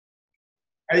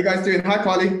How you guys doing? Hi,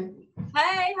 Carli.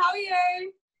 Hey, how are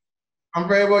you? I'm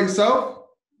very well. Yourself?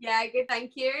 Yeah, good,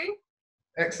 thank you.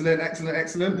 Excellent, excellent,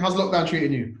 excellent. How's lockdown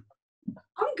treating you?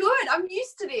 I'm good. I'm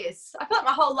used to this. I feel like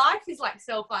my whole life is like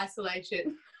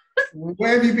self-isolation.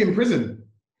 Where have you been? Prison?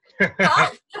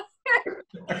 Huh?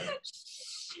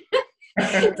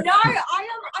 No,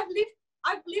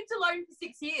 I've lived alone for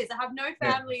 6 years. I have no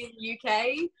family in the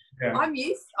UK. Yeah. I'm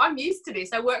used to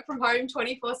this. I work from home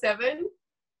 24/7.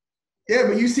 Yeah,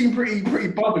 but you seem pretty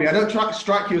bubbly. I don't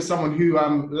strike you as someone who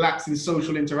lacks in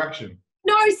social interaction.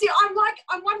 No, see, I'm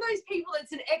one of those people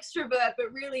that's an extrovert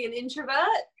but really an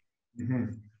introvert.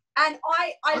 Mm-hmm. And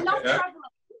I love traveling.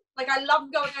 Like, I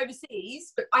love going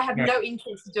overseas, but I have no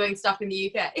interest in doing stuff in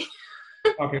the UK.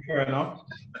 Okay, fair enough.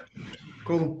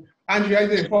 Cool. Andrew, how you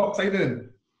doing? Fox, how you doing?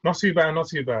 Not too bad, not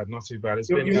too bad, not too bad.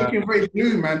 You're looking very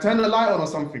blue, man. Turn the light on or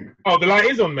something. Oh, the light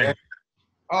is on, mate.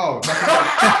 Oh.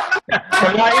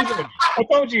 The light is on. I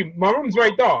told you, my room's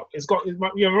very dark.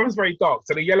 My room's very dark,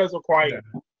 so the yellows are quite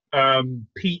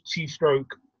peachy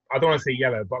stroke. I don't want to say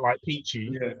yellow, but like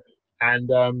peachy. Yeah. And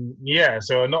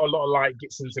so not a lot of light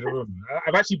gets into the room.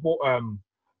 I've actually bought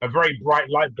a very bright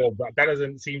light bulb, but that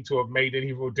doesn't seem to have made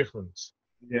any real difference.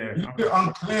 Yeah. You're a bit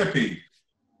unclear, Pete.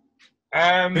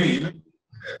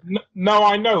 No,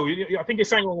 I know. I think it's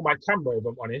something wrong with my camera, if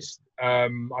I'm honest.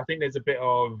 I think there's a bit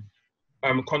of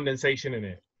condensation in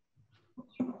it.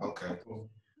 Okay. Cool.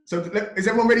 So is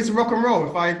everyone ready to rock and roll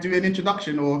if I do an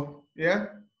introduction or, yeah?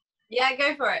 Yeah,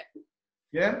 go for it.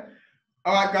 Yeah?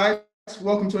 All right, guys.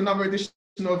 Welcome to another edition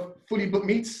of Fully Booked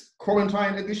Meets,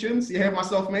 Quarantine Editions. You hear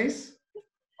myself, Mace?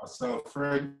 Myself,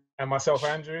 Fred. And myself,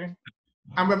 Andrew.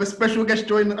 And we have a special guest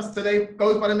joining us today,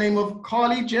 goes by the name of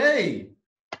Carli Jay.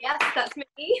 Yes, that's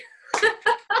me.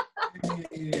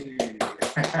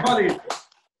 Carli,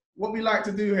 what we like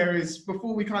to do here is,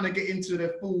 before we kind of get into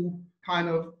the full kind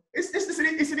of, it's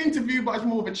an interview, but it's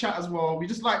more of a chat as well. We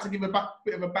just like to give a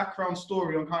bit of a background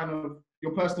story on kind of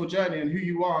your personal journey and who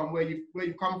you are and where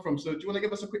you've come from. So do you want to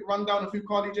give us a quick rundown of who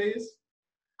Carli Jay is?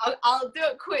 I'll do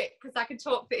it quick because I can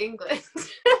talk for English.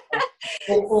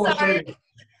 Australia.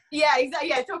 Yeah, exactly.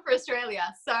 Yeah, talk for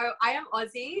Australia. So I am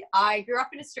Aussie. I grew up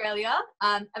in Australia.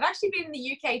 I've actually been in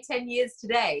the UK 10 years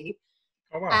today.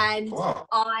 Oh, wow. And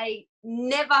I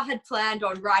never had planned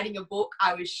on writing a book.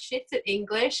 I was shit at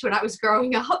English when I was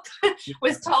growing up.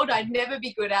 Was told I'd never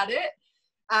be good at it.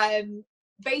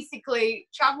 Basically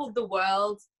traveled the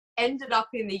world, ended up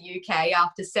in the UK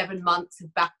after 7 months of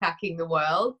backpacking the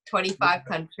world, 25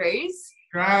 countries.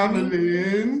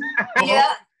 Traveling.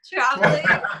 Yeah, traveling.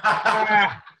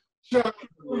 You'll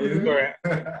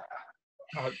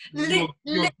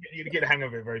get the hang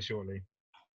of it very shortly.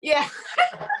 Yeah.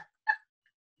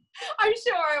 I'm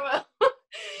sure I will.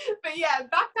 But yeah,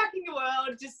 backpacking the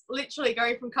world, just literally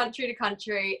going from country to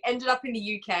country, ended up in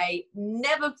the UK,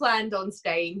 never planned on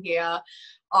staying here.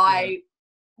 I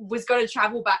was going to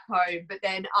travel back home, but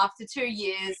then after 2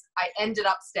 years, I ended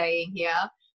up staying here,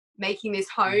 making this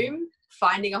home,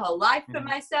 finding a whole life for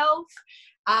myself.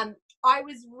 I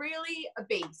was really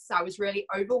obese. I was really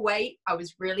overweight. I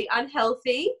was really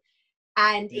unhealthy.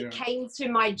 And it came to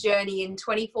my journey in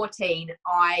 2014.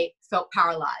 I felt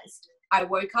paralyzed. I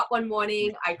woke up one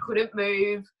morning. I couldn't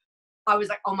move. I was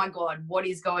like, oh my God, what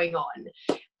is going on?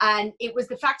 And it was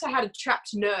the fact I had a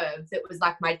trapped nerve that was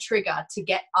like my trigger to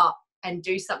get up and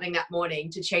do something that morning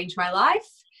to change my life.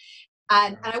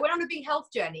 And I went on a big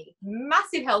health journey,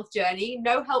 massive health journey,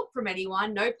 no help from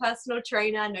anyone, no personal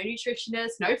trainer, no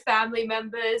nutritionist, no family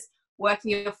members,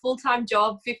 working a full-time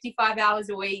job, 55 hours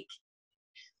a week,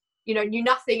 knew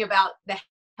nothing about the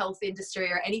health industry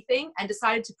or anything, and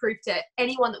decided to prove to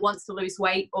anyone that wants to lose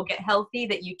weight or get healthy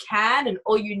that you can, and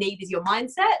all you need is your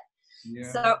mindset.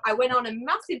 Yeah. So I went on a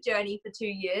massive journey for 2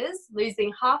 years,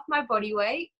 losing half my body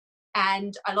weight,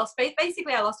 and I lost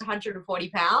 140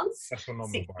 pounds. That's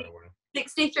phenomenal, by the way.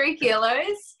 63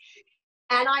 kilos,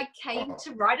 and I came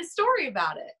to write a story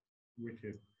about it.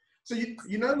 Wicked. So you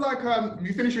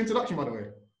you finished your introduction, by the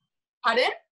way?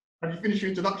 Pardon? Have you finished your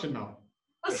introduction now?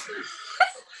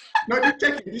 No,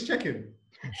 just checking.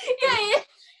 Yeah.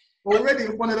 Already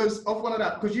off one of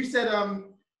that, because you said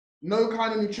no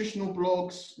kind of nutritional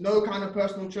blogs, no kind of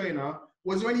personal trainer.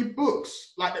 Was there any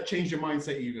books like that changed your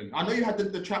mindset even? I know you had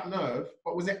the trapped nerve,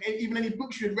 but was there even any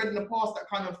books you had read in the past that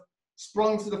kind of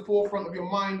sprung to the forefront of your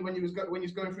mind when you was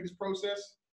going through this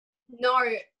process? No,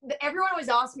 everyone always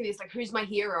asks me this, like, who's my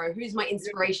hero? Who's my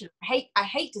inspiration? I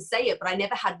hate to say it, but I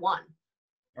never had one.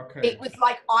 Okay. It was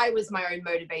like I was my own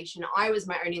motivation. I was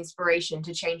my own inspiration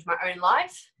to change my own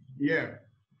life. Yeah.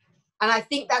 And I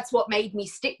think that's what made me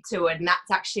stick to it. And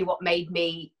that's actually what made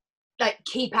me like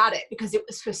keep at it because it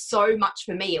was for so much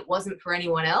for me. It wasn't for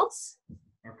anyone else.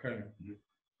 Okay.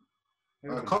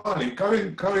 Carli,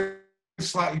 going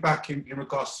slightly back in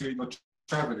regards to your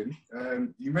traveling,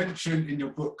 you mentioned in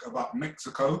your book about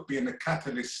Mexico being a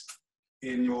catalyst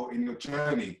in your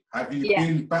journey. Have you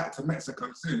been back to Mexico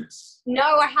since? No,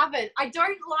 I haven't. I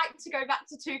don't like to go back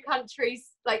to two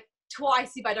countries like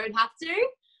twice if I don't have to.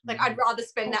 Like I'd rather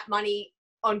spend that money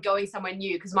on going somewhere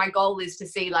new because my goal is to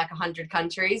see like 100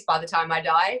 countries by the time I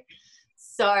die.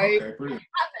 So Okay, brilliant.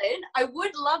 I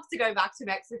would love to go back to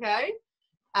Mexico.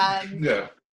 Yeah.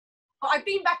 But I've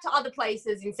been back to other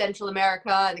places in Central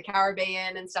America and the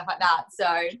Caribbean and stuff like that.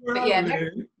 So, but yeah.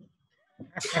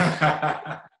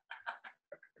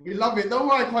 We love it. Don't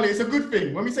worry, Carli. It's a good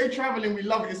thing. When we say traveling, we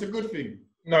love it. It's a good thing.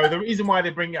 No, the reason why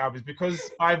they bring it up is because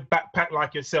I've backpacked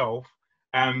like yourself.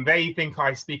 They think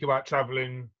I speak about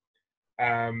traveling.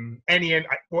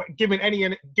 Given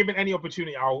any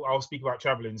opportunity, I'll speak about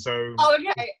traveling. So. Oh,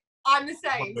 okay. I'm the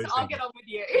same. So I'll get on with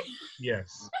you.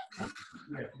 Yes.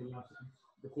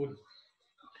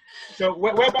 So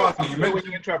whereabouts did you go when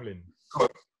you went traveling?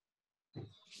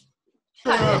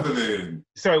 Traveling.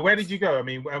 So where did you go? I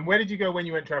mean, and where did you go when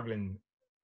you went traveling?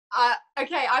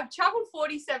 Okay, I've traveled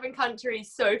 47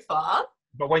 countries so far.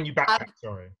 But when you backpacked,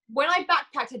 sorry. When I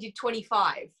backpacked, I did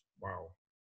 25. Wow.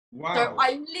 So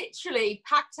I literally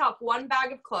packed up one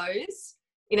bag of clothes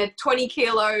in a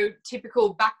 20-kilo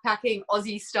typical backpacking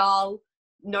Aussie style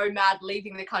nomad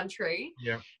leaving the country.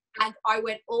 Yeah. And I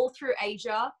went all through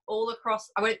Asia,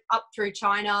 I went up through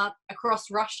China, across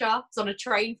Russia. I was on a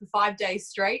train for 5 days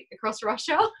straight across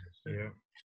Russia. Yeah.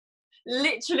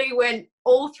 Literally went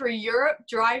all through Europe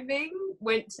driving,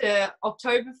 went to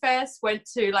Oktoberfest, went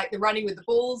to like the Running with the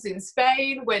Bulls in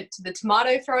Spain, went to the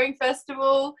Tomato Throwing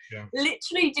Festival,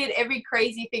 literally did every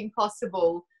crazy thing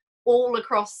possible all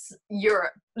across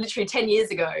Europe, literally 10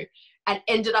 years ago, and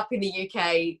ended up in the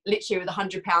UK, literally with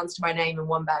 £100 to my name and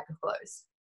one bag of clothes.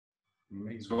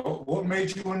 So what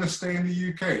made you want to stay in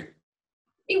the UK?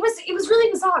 It was really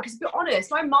bizarre because, to be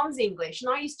honest, my mum's English and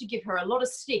I used to give her a lot of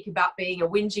stick about being a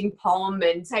whinging pom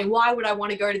and saying, why would I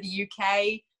want to go to the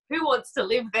UK? Who wants to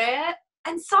live there?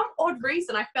 And some odd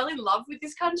reason I fell in love with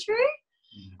this country.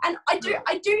 And I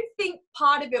do think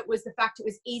part of it was the fact it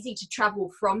was easy to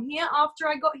travel from here after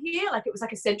I got here. Like it was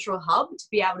like a central hub to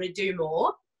be able to do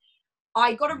more.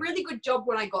 I got a really good job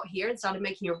when I got here and started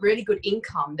making a really good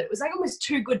income that was like almost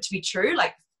too good to be true.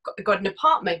 Like got an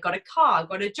apartment, got a car,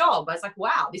 got a job. I was like,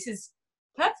 wow, this is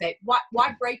perfect.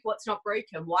 Why break what's not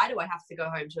broken? Why do I have to go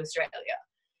home to Australia?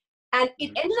 And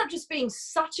it ended up just being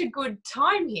such a good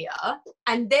time here.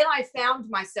 And then I found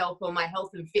myself on my health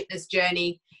and fitness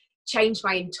journey, changed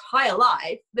my entire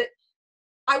life, that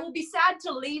I will be sad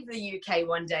to leave the UK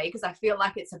one day because I feel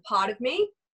like it's a part of me.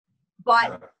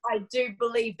 But I do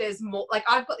believe there's more. Like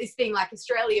I've got this thing like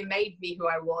Australia made me who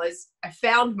I was. I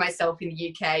found myself in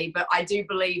the UK, but I do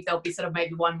believe there'll be sort of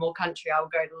maybe one more country I'll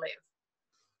go to live.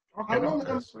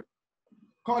 Okay.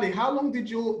 Carli, how long did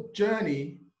your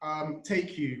journey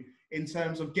take you in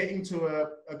terms of getting to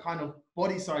a kind of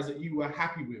body size that you were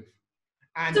happy with?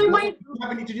 And so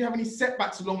did you have any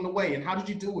setbacks along the way, and how did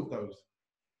you deal with those?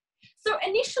 So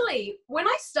initially, when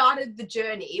I started the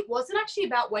journey, it wasn't actually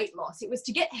about weight loss. It was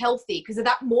to get healthy because of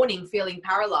that morning feeling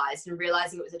paralyzed and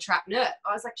realizing it was a trapped nerve.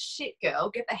 I was like, shit, girl,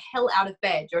 get the hell out of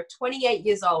bed. You're 28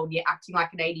 years old. You're acting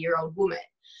like an 80-year-old woman.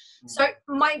 So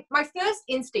my first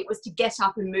instinct was to get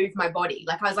up and move my body.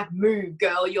 Like I was like, move,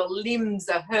 girl, your limbs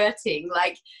are hurting.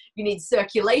 Like you need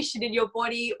circulation in your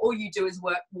body. All you do is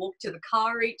walk to the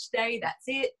car each day. That's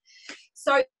it.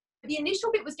 So the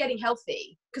initial bit was getting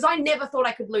healthy because I never thought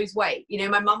I could lose weight. You know,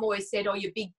 my mum always said, oh,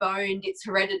 you're big boned. It's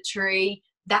hereditary.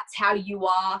 That's how you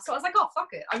are. So I was like, oh, fuck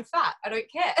it. I'm fat. I don't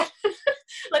care.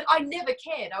 Like I never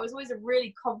cared. I was always a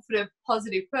really confident,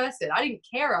 positive person. I didn't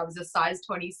care I was a size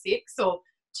 26 or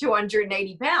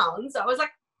 280 pounds. I was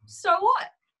like, so what?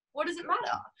 What does it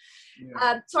matter?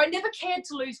 Yeah. So I never cared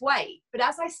to lose weight. But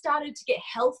as I started to get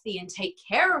healthy and take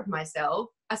care of myself,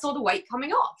 I saw the weight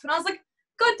coming off. And I was like,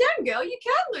 God damn, girl, you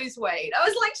can lose weight. I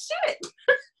was like, shit.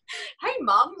 Hey,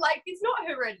 mum, like, it's not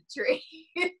hereditary.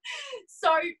 So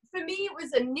for me, it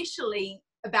was initially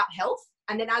about health.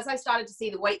 And then as I started to see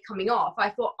the weight coming off,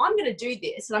 I thought, I'm going to do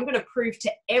this and I'm going to prove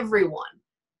to everyone,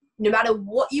 no matter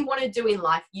what you want to do in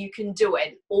life, you can do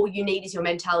it. All you need is your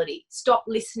mentality. Stop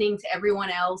listening to everyone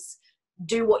else.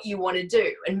 Do what you want to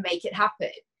do and make it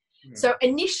happen. Yeah. So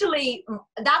initially,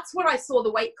 that's when I saw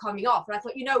the weight coming off. And I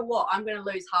thought, you know what? I'm going to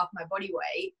lose half my body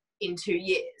weight in 2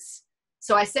 years.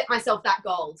 So I set myself that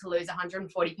goal to lose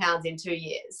 140 pounds in 2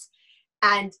 years.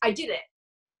 And I did it.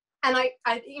 And I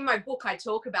in my book, I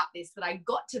talk about this, that I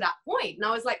got to that point and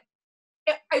I was like,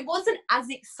 it wasn't as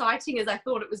exciting as I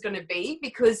thought it was going to be,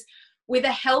 because with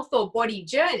a health or body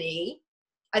journey,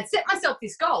 I'd set myself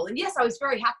this goal. And yes, I was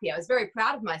very happy. I was very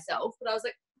proud of myself, but I was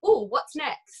like, oh, what's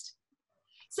next?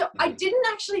 So I didn't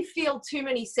actually feel too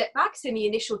many setbacks in the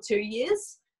initial 2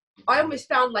 years. I almost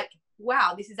found like,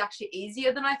 wow, this is actually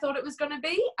easier than I thought it was going to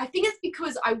be. I think it's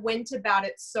because I went about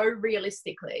it so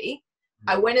realistically.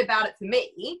 I went about it for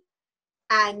me,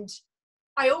 and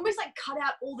I almost like cut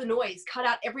out all the noise, cut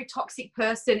out every toxic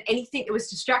person, anything that was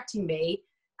distracting me.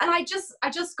 And I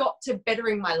just got to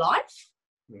bettering my life.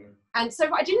 Yeah. And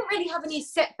so I didn't really have any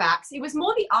setbacks. It was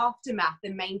more the aftermath,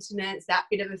 the maintenance, that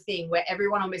bit of a thing where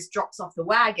everyone almost drops off the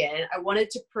wagon. I wanted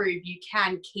to prove you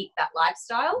can keep that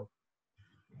lifestyle.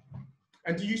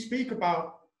 And do you speak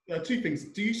about two things?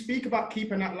 Do you speak about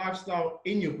keeping that lifestyle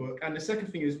in your book? And the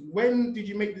second thing is, when did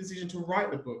you make the decision to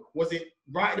write the book? Was it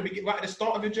right at the beginning, right at the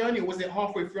start of your journey, or was it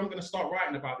halfway through? I'm going to start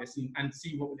writing about this and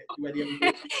see where the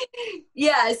end.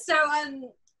 Yeah.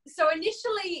 So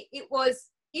initially it was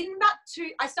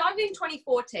I started in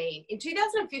 2014. In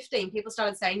 2015, people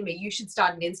started saying to me, you should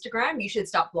start an Instagram, you should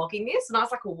start blogging this. And I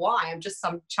was like, well, why? I'm just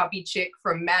some chubby chick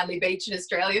from Manly Beach in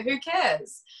Australia. Who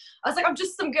cares? I was like, I'm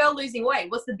just some girl losing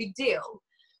weight. What's the big deal?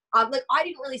 Like, I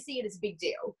didn't really see it as a big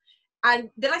deal. And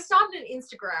then I started an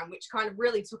Instagram, which kind of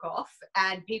really took off,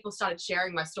 and people started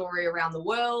sharing my story around the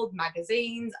world,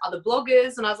 magazines, other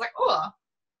bloggers. And I was like, oh,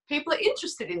 people are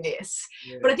interested in this.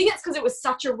 Yeah. But I think it's because it was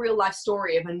such a real life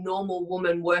story of a normal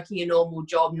woman working a normal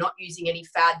job, not using any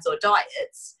fads or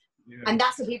diets. Yeah. And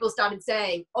that's when people started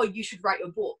saying, oh, you should write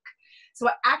your book. So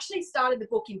I actually started the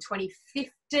book in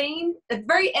 2015, at the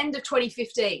very end of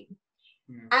 2015.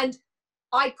 Yeah. And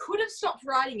I could have stopped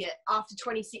writing it after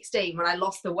 2016 when I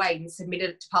lost the weight and submitted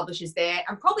it to publishers there,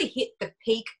 and probably hit the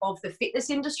peak of the fitness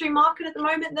industry market at the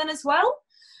moment then as well.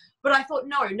 But I thought,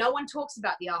 no one talks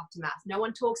about the aftermath. No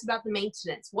one talks about the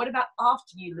maintenance. What about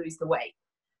after you lose the weight?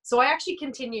 So I actually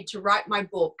continued to write my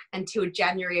book until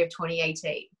January of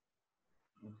 2018,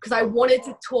 because I wanted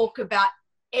to talk about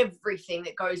everything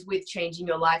that goes with changing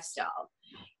your lifestyle.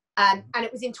 And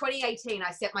it was in 2018,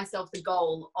 I set myself the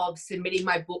goal of submitting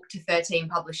my book to 13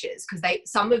 publishers, because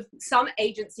some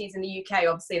agencies in the UK,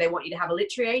 obviously they want you to have a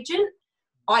literary agent.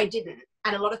 I didn't.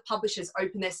 And a lot of publishers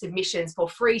open their submissions for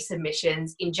free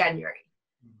submissions in January.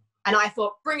 And I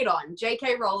thought, bring it on.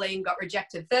 J.K. Rowling got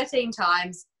rejected 13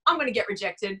 times. I'm going to get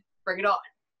rejected. Bring it on.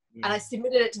 Yeah. And I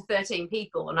submitted it to 13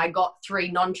 people, and I got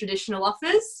 3 non-traditional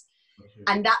offers. Okay.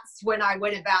 And that's when I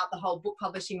went about the whole book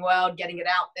publishing world, getting it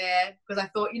out there, because I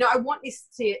thought, I want this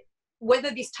to,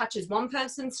 whether this touches one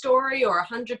person's story or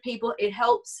 100 people, it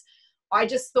helps. I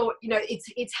just thought,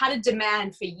 it's had a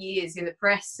demand for years in the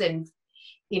press and,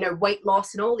 weight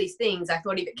loss and all these things. I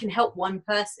thought if it can help one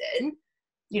person,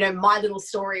 my little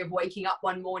story of waking up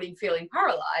one morning feeling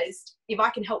paralyzed, if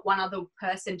I can help one other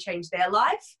person change their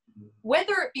life,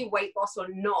 whether it be weight loss or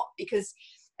not, because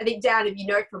I think, Dan, if you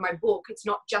know from my book, it's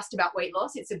not just about weight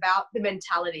loss. It's about the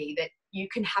mentality that you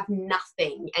can have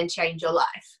nothing and change your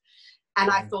life.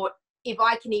 And I thought, if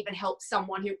I can even help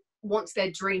someone who wants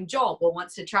their dream job or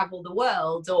wants to travel the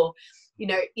world, or,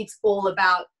 it's all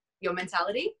about your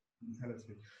mentality.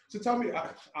 So tell me,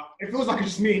 it feels like it's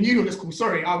just me and you on this call.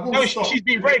 Sorry, I will stop. She's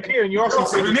been very clear, and you're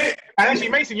asking. And actually,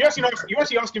 Mason, you're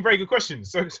actually asking very good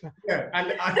questions. So yeah,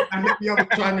 and the other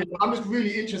time, I'm just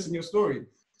really interested in your story.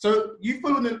 So you've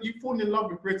fallen in love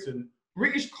with Britain.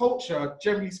 British culture,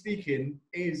 generally speaking,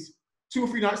 is 2 or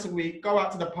 3 nights a week. Go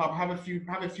out to the pub, have a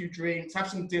few drinks, have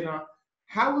some dinner.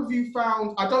 How have you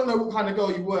found? I don't know what kind of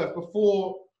girl you were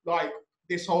before, like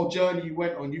this whole journey you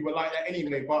went on. You were like that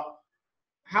anyway, but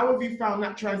how have you found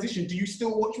that transition? Do you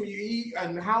still watch what you eat,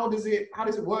 and how does it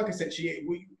work essentially?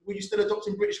 Were you still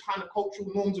adopting British kind of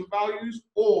cultural norms and values,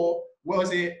 or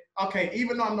was it okay?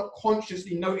 Even though I'm not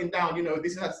consciously noting down,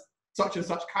 this has such and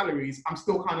such calories, I'm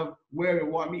still kind of wary of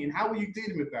what I'm eating. How are you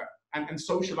dealing with that and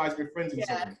socialize with friends and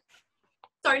so on?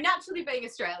 So naturally, being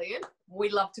Australian, we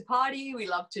love to party, we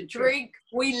love to drink,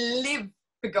 we live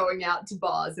for going out to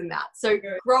bars and that. So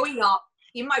growing up,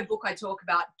 in my book, I talk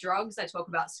about drugs, I talk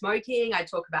about smoking, I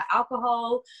talk about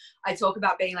alcohol, I talk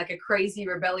about being like a crazy,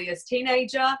 rebellious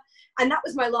teenager. And that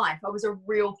was my life. I was a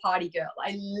real party girl.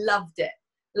 I loved it.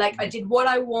 Like, I did what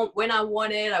I want when I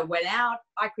wanted. I went out.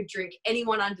 I could drink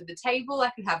anyone under the table. I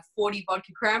could have 40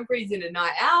 vodka cranberries in a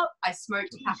night out. I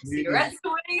smoked a pack of cigarettes a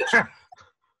week.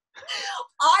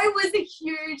 I was a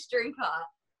huge drinker,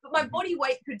 but my body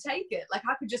weight could take it. Like,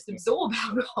 I could just absorb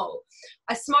alcohol.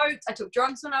 I smoked. I took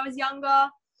drugs when I was younger.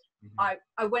 I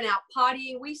went out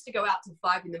partying. We used to go out till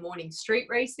 5 a.m. street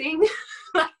racing.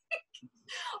 I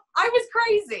was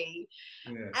crazy.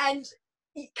 Yeah. And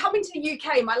coming to the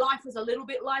UK, my life was a little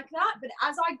bit like that. But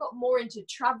as I got more into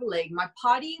traveling, my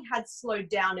partying had slowed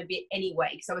down a bit anyway,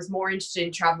 because I was more interested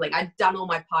in traveling. I'd done all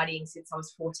my partying since I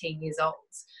was 14 years old.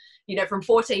 You know, from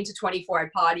 14 to 24, I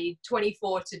partied.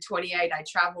 24 to 28, I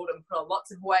traveled and put on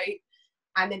lots of weight.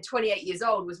 And then 28 years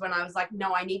old was when I was like,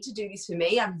 no, I need to do this for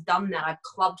me. I've done that. I've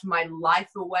clubbed my life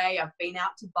away. I've been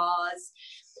out to bars.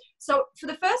 So for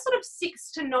the first sort of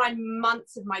 6 to 9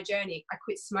 months of my journey, I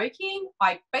quit smoking.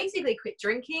 I basically quit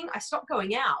drinking. I stopped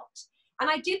going out. And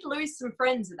I did lose some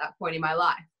friends at that point in my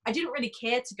life. I didn't really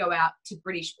care to go out to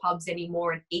British pubs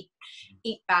anymore and eat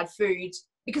bad food.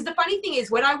 Because the funny thing is,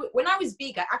 when I was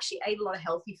big, I actually ate a lot of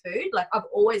healthy food. Like, I've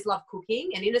always loved cooking.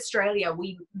 And in Australia,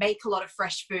 we make a lot of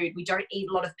fresh food. We don't eat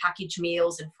a lot of packaged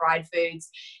meals and fried foods.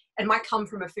 And I come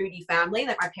from a foodie family.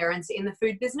 Like, my parents are in the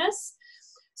food business.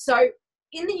 So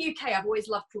in the UK, I've always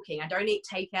loved cooking. I don't eat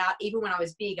takeout. Even when I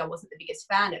was big, I wasn't the biggest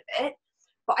fan of it.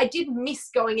 But I did miss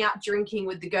going out drinking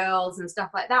with the girls and stuff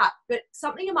like that. But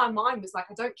something in my mind was like,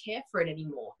 I don't care for it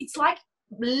anymore. It's like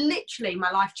literally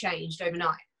my life changed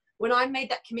overnight. When I made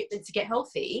that commitment to get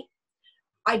healthy,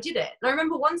 I did it. And I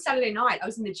remember one Saturday night, I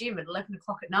was in the gym at 11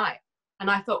 o'clock at night. And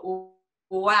I thought, oh,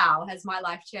 wow, has my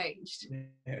life changed?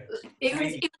 Yeah.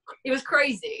 It was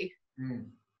crazy. Mm.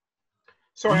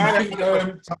 Sorry,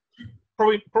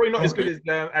 probably not as good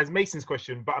as Mason's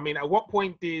question, but I mean, at what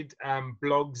point did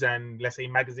blogs and, let's say,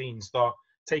 magazines start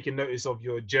taking notice of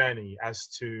your journey as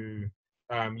to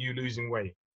you losing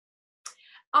weight?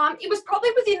 It was probably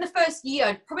within the first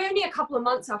year, probably only a couple of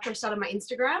months after I started my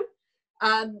Instagram.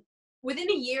 Within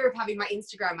a year of having my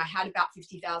Instagram, I had about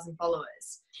 50,000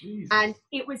 followers. Jesus. And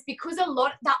it was because that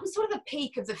was sort of the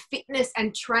peak of the fitness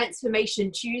and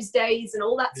transformation Tuesdays and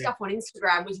all that stuff on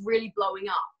Instagram was really blowing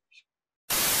up.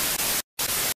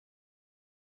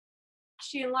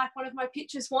 Actually, in like one of my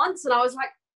pictures once, and I was like,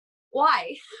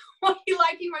 why? What are you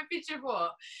liking my picture for?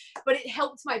 But it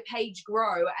helped my page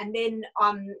grow. And then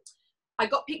I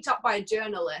got picked up by a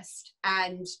journalist,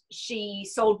 and she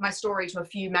sold my story to a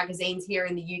few magazines here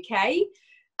in the UK,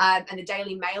 and the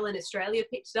Daily Mail in Australia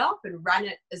picked it up and ran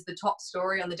it as the top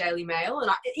story on the Daily Mail.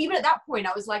 And even at that point,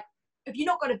 I was like, have you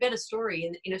not got a better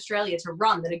story in Australia to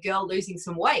run than a girl losing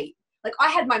some weight? Like, I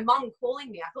had my mum calling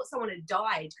me. I thought someone had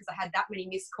died because I had that many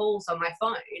missed calls on my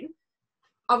phone.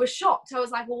 I was shocked. I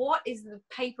was like, well, what is the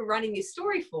paper running this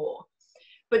story for?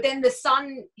 But then the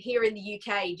Sun here in the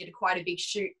UK did quite a big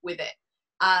shoot with it.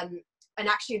 And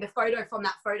actually the photo from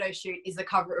that photo shoot is the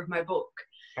cover of my book.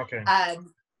 Okay.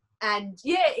 And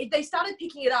yeah, they started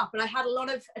picking it up, and I had a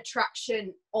lot of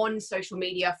attraction on social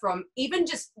media from even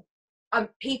just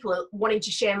people wanting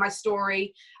to share my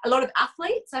story. A lot of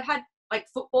athletes. I've had like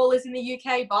footballers in the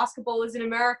UK, basketballers in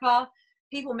America,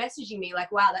 people messaging me like,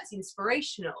 wow, that's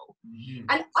inspirational. Mm-hmm.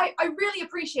 And I really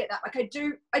appreciate that. Like, I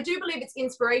do believe it's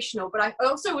inspirational, but I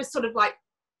also was sort of like,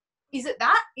 is it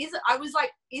that? I was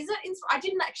like, is it? I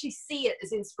didn't actually see it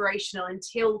as inspirational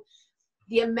until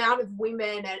the amount of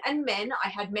women and men I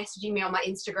had messaging me on my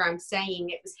Instagram saying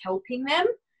it was helping them.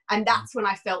 And that's when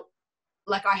I felt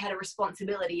like I had a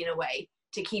responsibility in a way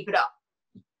to keep it up.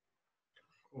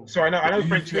 So I know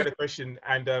French, you had a question,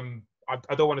 and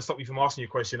I don't want to stop you from asking you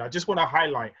a question. I just want to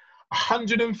highlight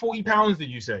 140 pounds, did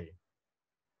you say?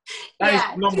 That is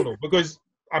phenomenal, because,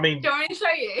 I mean... Do you want me to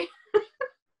show you?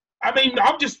 I mean,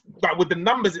 I'm just, like, with the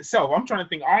numbers itself, I'm trying to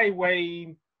think, I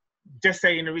weigh, just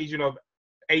say, in the region of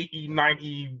 80,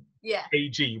 90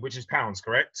 kg, which is pounds,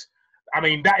 correct? I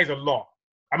mean, that is a lot.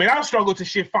 I mean, I'll struggle to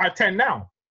shift 5'10"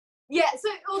 now. Yeah, so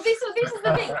this is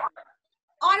the thing.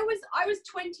 I was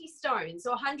 20 stone,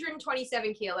 so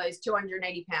 127 kilos,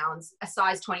 280 pounds, a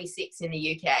size 26 in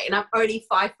the UK, and I'm only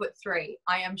 5'3".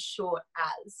 I am short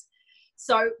as.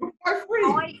 So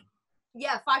 5'3".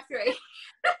 5'3".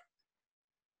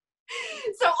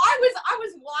 So I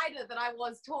was wider than I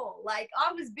was tall. Like,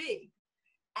 I was big.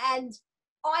 And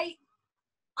I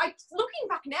looking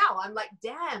back now, I'm like,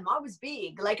 damn, I was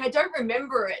big. Like, I don't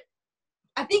remember it.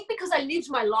 I think because I lived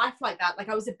my life like that, like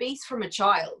I was a beast from a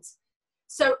child.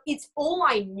 So it's all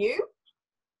I knew.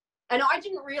 And I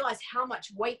didn't realize how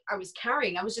much weight I was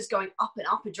carrying. I was just going up and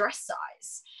up a dress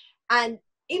size. And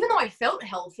even though I felt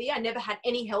healthy, I never had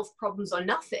any health problems or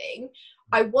nothing,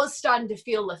 I was starting to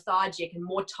feel lethargic and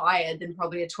more tired than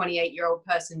probably a 28-year-old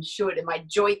person should. And my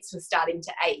joints were starting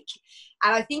to ache.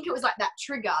 And I think it was like that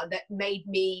trigger that made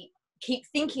me keep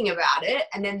thinking about it.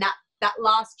 And then that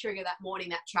last trigger that morning,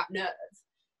 that trapped nerve.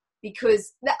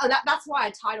 Because that's why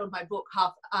I titled my book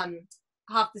Half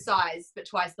the Size, but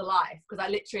Twice the Life, because I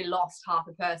literally lost half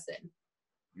a person.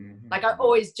 Mm-hmm. Like, I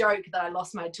always joke that I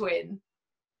lost my twin.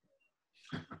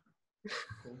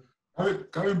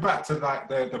 Going back to like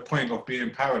the point of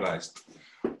being paralyzed,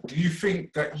 do you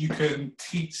think that you can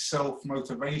teach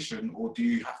self-motivation, or do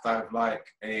you have to have like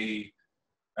a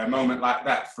moment like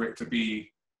that for it to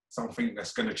be something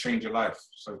that's going to change your life,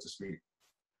 so to speak?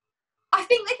 I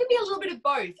think there can be a little bit of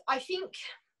both.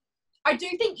 I do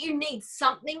think you need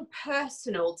something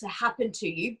personal to happen to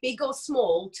you, big or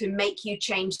small, to make you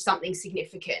change something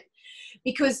significant.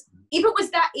 Because if it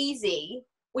was that easy,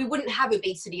 we wouldn't have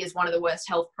obesity as one of the worst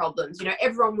health problems. You know,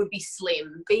 everyone would be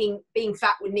slim. Being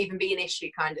fat wouldn't even be an issue,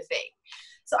 kind of thing.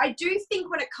 So I do think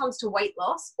when it comes to weight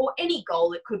loss, or any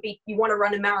goal, it could be you want to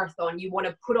run a marathon, you want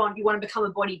to become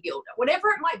a bodybuilder, whatever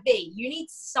it might be, you need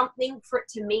something for it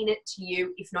to mean it to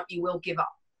you. If not, you will give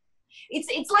up.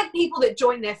 It's like people that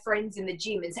join their friends in the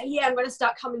gym and say, yeah, I'm going to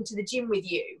start coming to the gym with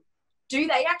you. Do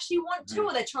they actually want to,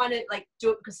 or they're trying to like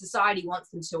do it because society wants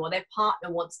them to, or their partner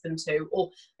wants them to, or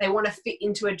they want to fit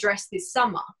into a dress this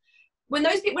summer? When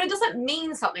it doesn't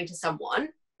mean something to someone,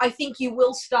 I think you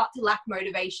will start to lack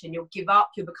motivation. You'll give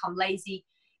up, you'll become lazy.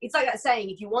 It's like that saying,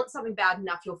 if you want something bad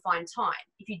enough, you'll find time.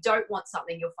 If you don't want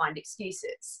something, you'll find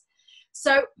excuses.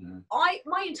 So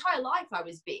my entire life I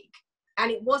was big. And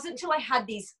it wasn't until I had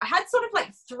sort of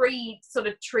like 3 sort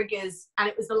of triggers, and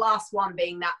it was the last one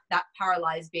being that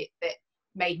paralyzed bit that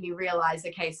made me realize,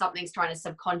 okay, something's trying to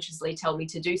subconsciously tell me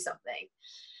to do something.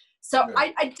 So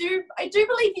yeah. I do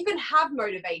believe you can have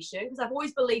motivation, because I've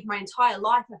always believed my entire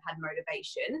life I've had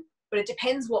motivation, but it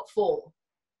depends what for.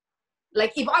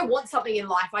 Like if I want something in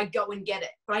life, I go and get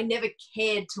it, but I never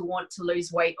cared to want to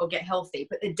lose weight or get healthy.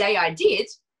 But the day I did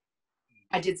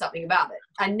something about it.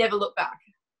 I never looked back.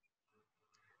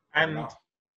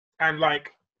 And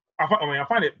like, I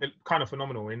find it kind of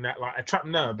phenomenal in that, like, a trapped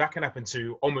nerve, that can happen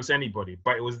to almost anybody,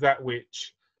 but it was that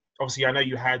which, obviously, I know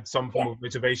you had some form of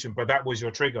motivation, but that was your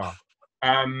trigger.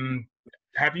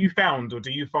 Have you found, or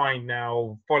do you find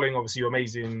now, following obviously your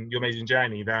amazing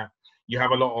journey, that you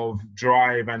have a lot of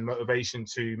drive and motivation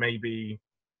to maybe,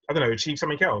 I don't know, achieve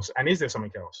something else? And is there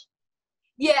something else?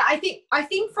 Yeah, I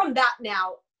think from that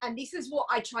now, and this is what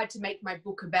I tried to make my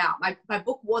book about. My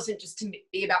book wasn't just to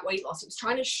be about weight loss. It was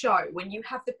trying to show when you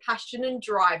have the passion and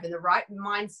drive and the right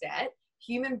mindset,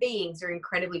 human beings are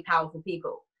incredibly powerful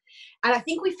people. And I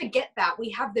think we forget that.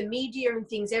 We have the media and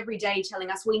things every day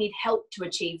telling us we need help to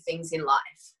achieve things in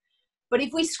life. But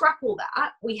if we scrap all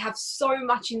that, we have so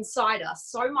much inside us,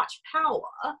 so much power.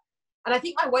 And I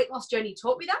think my weight loss journey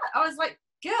taught me that. I was like,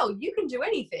 girl, you can do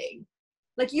anything.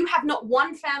 Like, you have not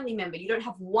one family member. You don't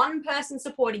have one person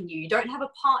supporting you. You don't have a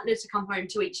partner to come home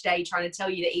to each day trying to tell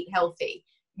you to eat healthy.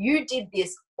 You did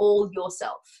this all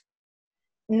yourself,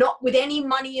 not with any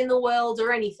money in the world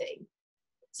or anything.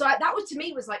 So that was, to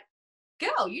me, was like,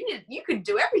 girl, you could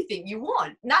do everything you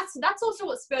want. And that's also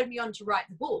what spurred me on to write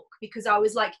the book, because I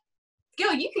was like,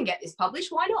 girl, you can get this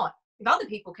published. Why not? If other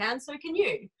people can, so can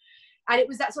you. And it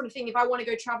was that sort of thing. If I want to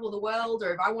go travel the world,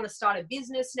 or if I want to start a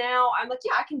business now, I'm like,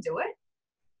 yeah, I can do it.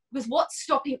 Because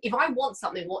if I want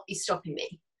something, what is stopping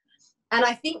me? And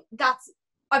I think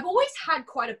I've always had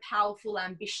quite a powerful,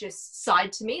 ambitious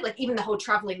side to me. Like, even the whole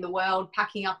traveling the world,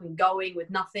 packing up and going with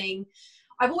nothing.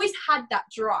 I've always had that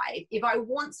drive. If I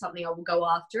want something, I will go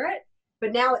after it.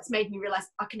 But now it's made me realize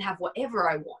I can have whatever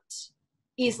I want,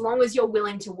 as long as you're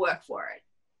willing to work for it.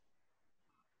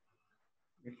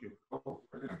 Thank you. Oh,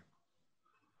 brilliant.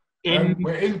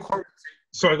 We're in quarantine.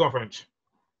 Sorry, go on, French.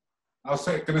 I was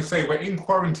going to say, we're in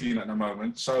quarantine at the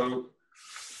moment, so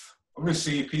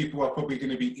obviously people are probably going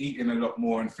to be eating a lot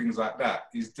more and things like that.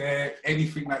 Is there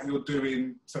anything that you're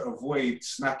doing to avoid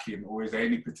snacking, or is there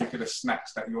any particular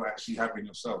snacks that you're actually having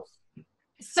yourself?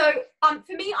 So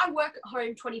for me, I work at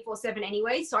home 24/7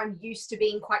 anyway, so I'm used to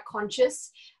being quite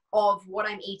conscious of what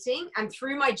I'm eating. And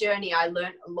through my journey, I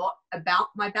learned a lot about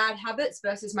my bad habits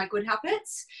versus my good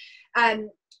habits.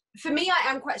 For me, I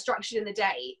am quite structured in the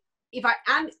day. If I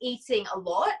am eating a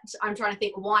lot, I'm trying to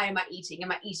think, why am I eating?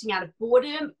 Am I eating out of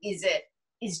boredom?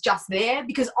 Is just there?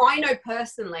 Because I know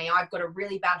personally, I've got a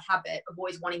really bad habit of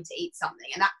always wanting to eat something.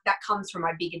 And that comes from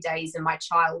my bigger days and my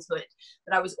childhood,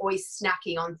 that I was always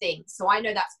snacking on things. So I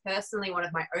know that's personally one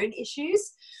of my own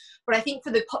issues. But I think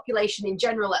for the population in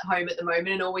general at home at the moment,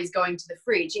 and always going to the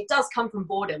fridge, it does come from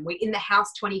boredom. We're in the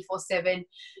house 24/7.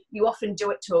 You often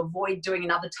do it to avoid doing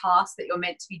another task that you're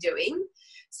meant to be doing.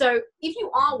 So if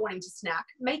you are wanting to snack,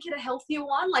 make it a healthier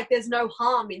one. Like, there's no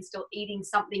harm in still eating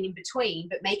something in between,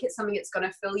 but make it something that's going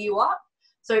to fill you up.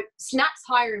 So snacks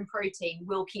higher in protein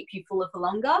will keep you fuller for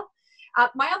longer.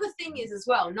 My other thing is as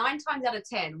well, 9 times out of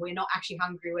 10, we're not actually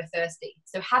hungry, we're thirsty.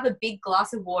 So have a big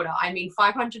glass of water.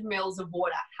 500 mils of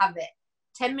water, have it.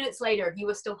 10 minutes later, if you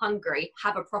are still hungry,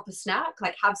 have a proper snack,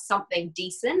 like have something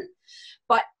decent.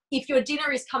 But if your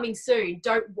dinner is coming soon,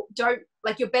 don't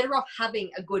like, you're better off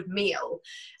having a good meal.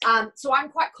 So I'm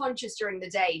quite conscious during the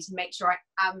day to make sure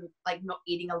I am like not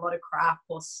eating a lot of crap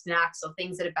or snacks or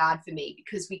things that are bad for me,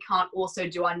 because we can't also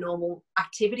do our normal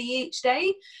activity each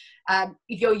day.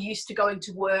 If you're used to going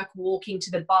to work, walking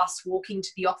to the bus, walking to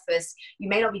the office, you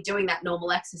may not be doing that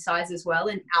normal exercise as well,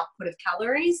 and output of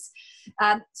calories.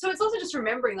 So it's also just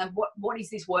remembering, like, what is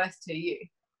this worth to you?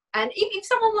 And if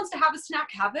someone wants to have a snack,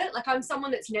 have it. Like, I'm someone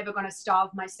that's never going to starve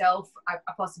myself. I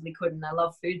possibly couldn't. I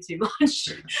love food too much.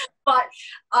 But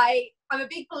I'm a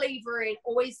big believer in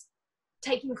always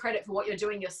taking credit for what you're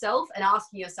doing yourself and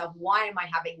asking yourself, why am I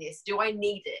having this? Do I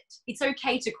need it? It's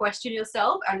okay to question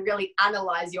yourself and really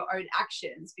analyze your own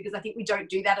actions, because I think we don't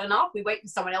do that enough. We wait for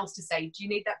someone else to say, do you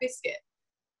need that biscuit?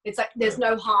 It's like, there's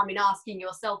no harm in asking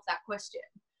yourself that question.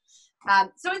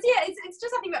 So it's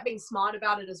just, I think, about being smart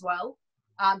about it as well.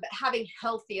 But having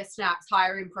healthier snacks,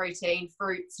 higher in protein,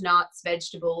 fruits, nuts,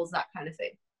 vegetables, that kind of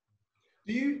thing.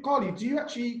 Carli, do you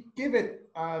actually give it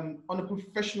on a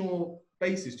professional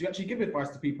basis? Do you actually give advice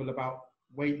to people about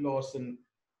weight loss and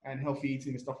healthy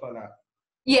eating and stuff like that?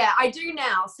 Yeah, I do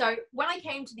now. So when I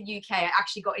came to the UK, I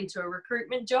actually got into a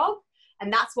recruitment job,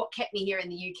 and that's what kept me here in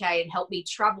the UK and helped me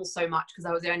travel so much, because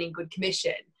I was earning good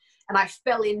commission, and I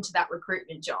fell into that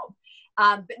recruitment job.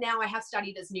 But now I have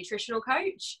studied as a nutritional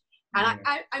coach. And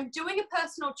I'm doing a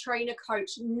personal trainer coach,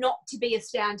 not to be a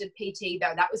standard PT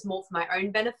though. That was more for my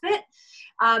own benefit.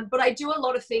 But I do a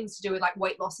lot of things to do with like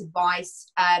weight loss advice.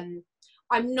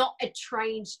 I'm not a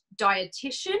trained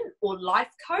dietitian or life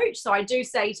coach. So I do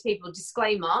say to people,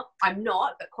 disclaimer, I'm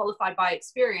not, but qualified by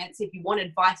experience. If you want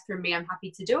advice from me, I'm happy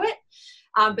to do it.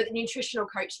 But the nutritional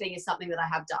coach thing is something that I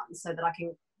have done so that I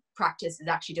can practice is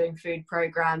actually doing food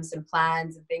programs and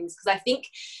plans and things. Because I think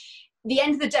the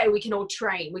end of the day, we can all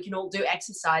train, we can all do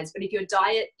exercise, but if your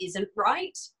diet isn't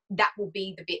right, that will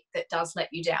be the bit that does let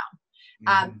you down.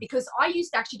 Because I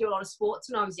used to actually do a lot of sports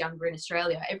when I was younger in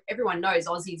Australia. Everyone knows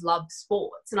Aussies love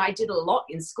sports, and I did a lot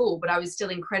in school, but I was still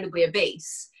incredibly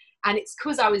obese. And it's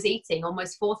because I was eating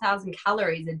almost 4,000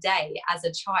 calories a day as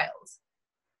a child.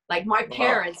 Like my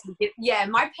parents,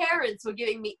 my parents were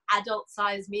giving me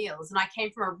adult-sized meals, and I came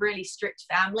from a really strict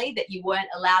family that you weren't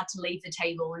allowed to leave the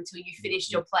table until you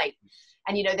finished your plate.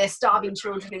 And you know, there's starving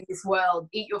children in this world.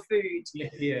 Eat your food.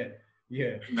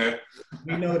 Yeah.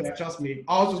 We know that. Trust me.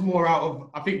 I was just more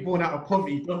born out of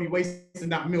poverty. Don't be wasting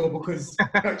that meal because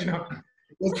you know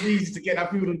it wasn't easy to get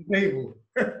that food on the table.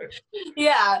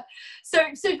 Yeah. So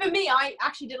for me, I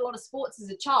actually did a lot of sports as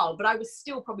a child, but I was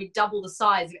still probably double the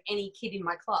size of any kid in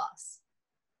my class.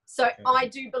 So I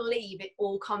do believe it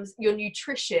all comes, your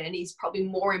nutrition is probably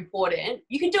more important.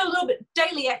 You can do a little bit,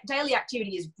 daily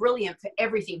activity is brilliant for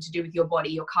everything to do with your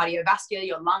body, your cardiovascular,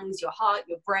 your lungs, your heart,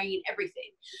 your brain,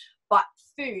 everything. But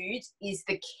food is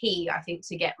the key, I think,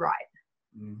 to get right.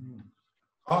 Mm-hmm.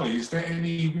 Carli, is there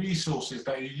any resources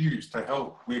that you use to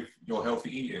help with your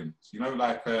healthy eating? You know,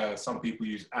 like some people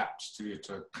use apps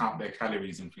to count their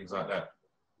calories and things like that.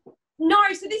 No,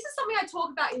 so this is something I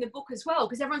talk about in the book as well,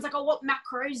 because everyone's like, oh, what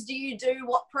macros do you do?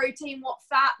 What protein, what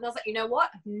fat? And I was like, you know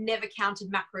what? I've never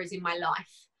counted macros in my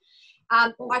life.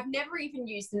 I've never even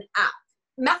used an app.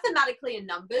 Mathematically and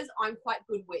numbers, I'm quite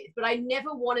good with, but I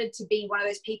never wanted to be one of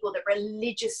those people that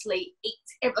religiously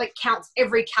eats, like counts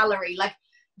every calorie, like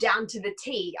down to the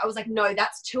T. I was like, no,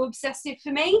 that's too obsessive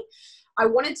for me. I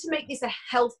wanted to make this a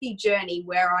healthy journey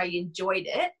where I enjoyed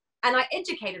it, and I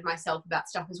educated myself about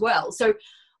stuff as well. So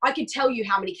I could tell you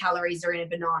how many calories are in a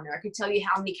banana. I could tell you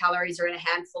how many calories are in a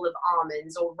handful of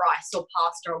almonds or rice or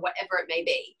pasta or whatever it may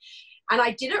be. And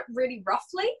I did it really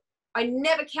roughly. I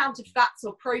never counted fats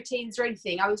or proteins or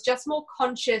anything. I was just more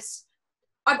conscious.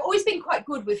 I've always been quite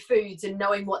good with foods and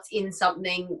knowing what's in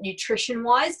something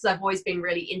nutrition-wise, because I've always been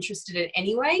really interested in it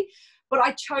anyway. But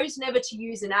I chose never to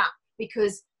use an app,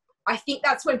 because I think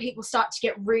that's when people start to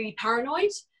get really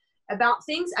paranoid about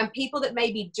things, and people that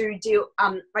maybe do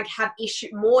like have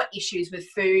more issues with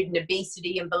food and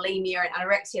obesity and bulimia and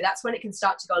anorexia, that's when it can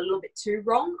start to go a little bit too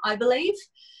wrong, I believe.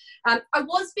 I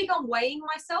was big on weighing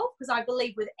myself, because I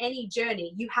believe with any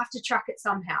journey, you have to track it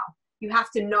somehow. You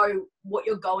have to know what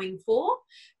you're going for.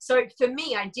 So for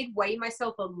me, I did weigh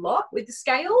myself a lot with the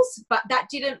scales, but that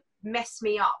didn't mess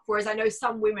me up. Whereas I know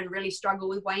some women really struggle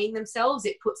with weighing themselves.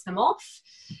 It puts them off.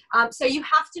 So you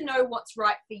have to know what's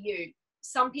right for you.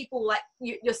 Some people, like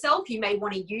yourself, you may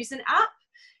want to use an app.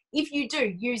 If you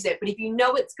do, use it. But if you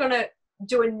know it's going to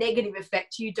do a negative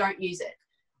effect to you, don't use it.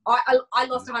 I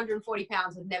lost 140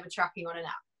 pounds with never tracking on an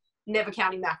app, never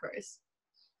counting macros.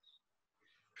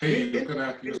 Hey, you're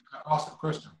gonna ask a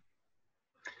question.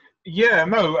 Yeah,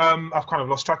 no, I've kind of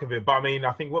lost track of it, but I mean,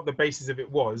 I think what the basis of it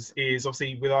was is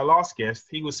obviously with our last guest,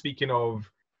 he was speaking of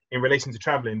in relation to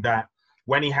traveling that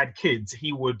when he had kids,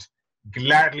 he would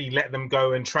gladly let them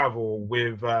go and travel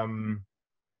with,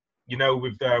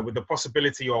 with the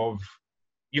possibility of,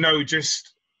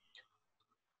 just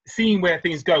seeing where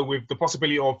things go with the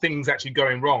possibility of things actually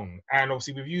going wrong. And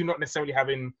obviously with you not necessarily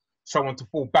having someone to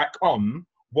fall back on,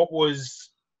 what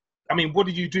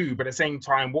did you do? But at the same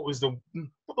time, what was not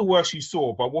the worst you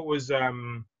saw, but what was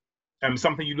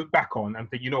something you look back on and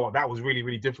think, you know what, that was really,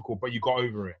 really difficult, but you got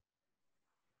over it?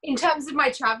 In terms of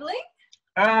my traveling?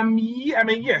 Yeah, I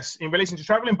mean, yes, in relation to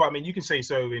traveling, but I mean, you can say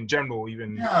so in general,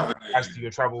 even as to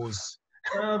your travels,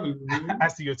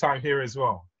 as to your time here as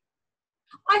well.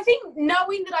 I think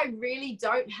knowing that I really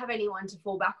don't have anyone to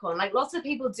fall back on, like lots of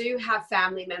people do have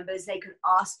family members they could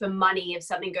ask for money if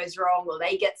something goes wrong or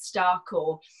they get stuck,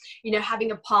 or,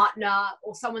 having a partner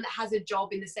or someone that has a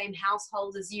job in the same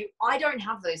household as you. I don't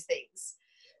have those things.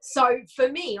 So for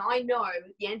me, I know at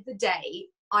the end of the day,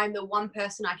 I'm the one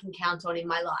person I can count on in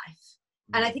my life.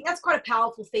 And I think that's quite a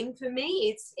powerful thing for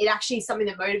me. It actually is something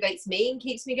that motivates me and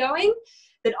keeps me going.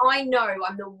 That I know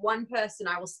I'm the one person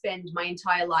I will spend my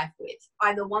entire life with.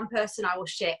 I'm the one person I will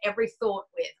share every thought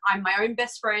with. I'm my own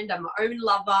best friend. I'm my own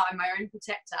lover. I'm my own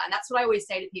protector. And that's what I always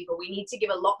say to people. We need to give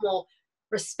a lot more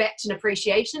respect and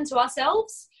appreciation to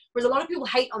ourselves. Whereas a lot of people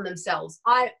hate on themselves.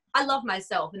 I love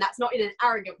myself, and that's not in an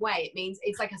arrogant way. It means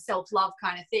it's like a self-love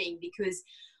kind of thing, because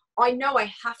I know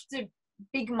I have to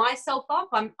big myself up.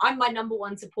 I'm my number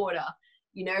one supporter,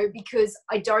 because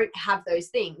I don't have those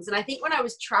things. And I think when I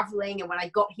was traveling and when I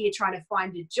got here trying to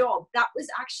find a job, that was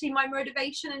actually my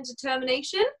motivation and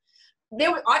determination.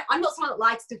 I'm not someone that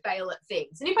likes to fail at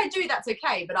things. And if I do, that's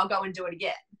okay, but I'll go and do it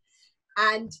again.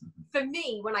 And for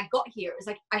me, when I got here, it was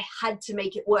like I had to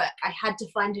make it work. I had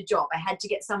to find a job. I had to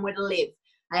get somewhere to live.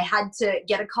 I had to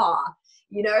get a car,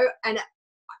 and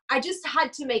I just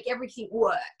had to make everything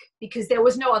work because there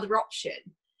was no other option.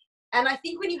 And I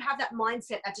think when you have that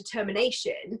mindset, that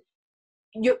determination,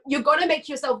 you're going to make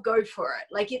yourself go for it.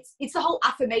 Like it's the whole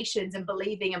affirmations and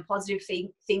believing and positive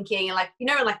thinking and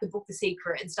like the book, The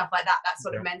Secret and stuff like that, that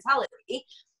sort of mentality.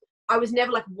 I was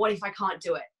never like, what if I can't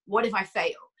do it? What if I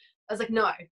fail? I was like,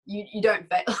 no, you don't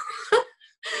fail.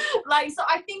 So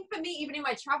I think for me, even in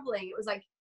my traveling, it was like,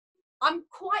 I'm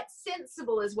quite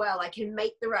sensible as well. I can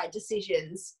make the right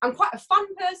decisions. I'm quite a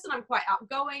fun person. I'm quite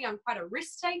outgoing. I'm quite a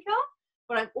risk taker,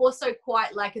 but I'm also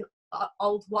quite like an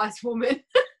old wise woman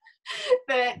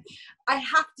that I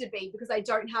have to be because I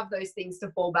don't have those things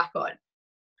to fall back on.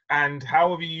 And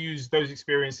how have you used those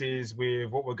experiences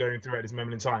with what we're going through at this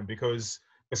moment in time? Because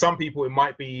for some people, it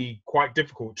might be quite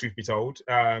difficult, truth be told,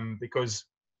 because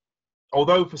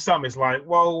although for some it's like,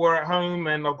 well, we're at home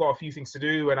and I've got a few things to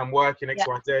do and I'm working X,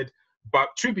 Y, Z. But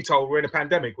truth be told, we're in a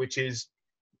pandemic, which is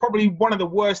probably one of the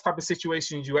worst type of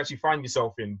situations you actually find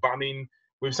yourself in. But I mean,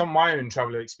 with some of my own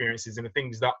traveler experiences and the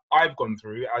things that I've gone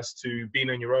through as to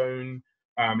being on your own,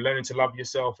 learning to love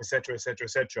yourself, etc., etc.,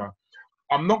 etc.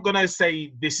 I'm not going to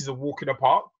say this is a walk in the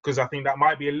park because I think that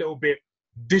might be a little bit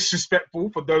disrespectful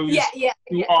for those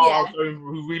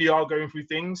who really are going through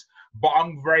things. But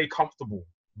I'm very comfortable.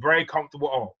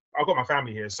 Oh, I've got my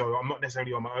family here, so I'm not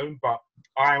necessarily on my own, but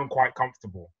I am quite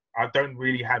comfortable. I don't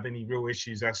really have any real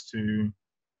issues as to,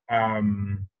 I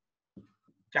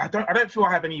don't feel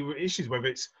I have any issues, whether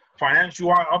it's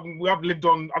financial. I've lived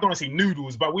on, I don't want to say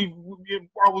noodles, but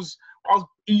I was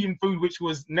eating food which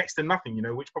was next to nothing,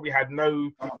 which probably had no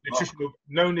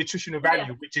nutritional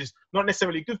value, which is not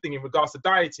necessarily a good thing in regards to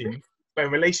dieting, but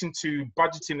in relation to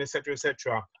budgeting,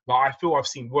 etc., but I feel I've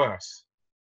seen worse.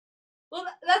 Well,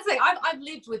 that's the thing. I've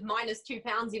lived with -2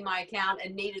 pounds in my account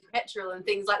and needed petrol and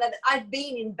things like that. I've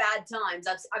been in bad times.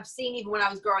 I've seen, even when I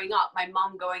was growing up, my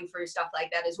mum going through stuff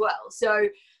like that as well. So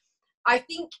I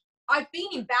think I've been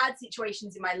in bad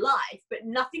situations in my life, but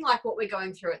nothing like what we're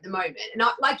going through at the moment. And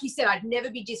like you said, I'd never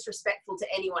be disrespectful to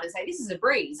anyone and say, this is a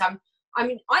breeze.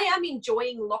 I am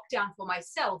enjoying lockdown for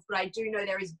myself, but I do know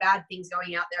there is bad things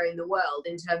going out there in the world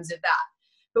in terms of that.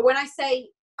 But when I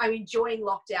say I'm enjoying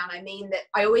lockdown, I mean that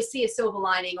I always see a silver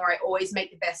lining, or I always make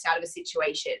the best out of a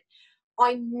situation.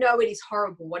 I know it is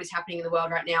horrible what is happening in the world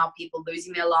right now, people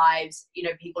losing their lives,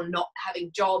 people not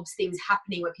having jobs, things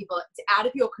happening where people, it's out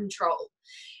of your control.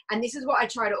 And this is what I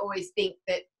try to always think,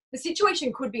 that the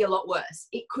situation could be a lot worse.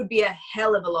 It could be a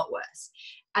hell of a lot worse.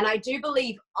 And I do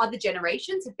believe other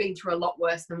generations have been through a lot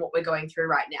worse than what we're going through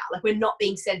right now. Like, we're not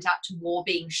being sent out to war,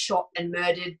 being shot and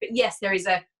murdered. But yes, there is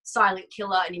a silent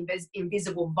killer, an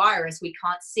invisible virus we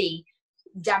can't see,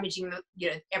 damaging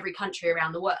every country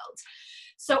around the world.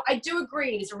 So I do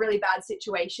agree it's a really bad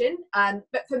situation.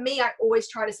 But for me, I always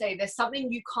try to say there's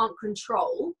something you can't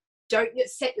control. Don't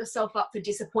set yourself up for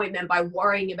disappointment by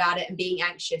worrying about it and being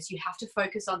anxious. You have to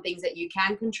focus on things that you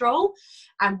can control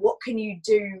and what can you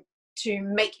do to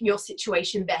make your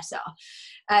situation better.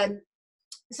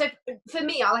 So for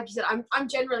me, like you said, I'm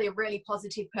generally a really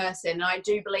positive person. And I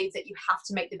do believe that you have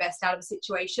to make the best out of a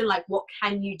situation. Like, what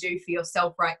can you do for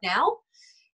yourself right now?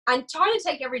 And try to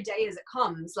take every day as it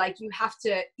comes. Like, you have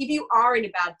to, if you are in a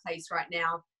bad place right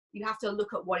now, you have to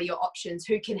look at what are your options,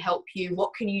 who can help you,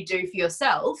 what can you do for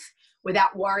yourself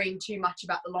without worrying too much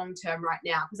about the long term right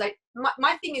now. Because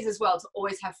my thing is as well to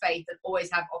always have faith and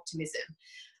always have optimism.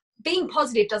 Being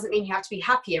positive doesn't mean you have to be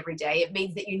happy every day. It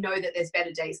means that you know that there's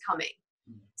better days coming.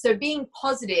 So being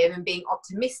positive and being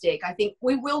optimistic, I think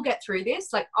we will get through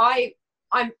this. Like,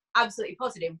 I'm absolutely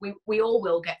positive we all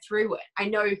will get through it. I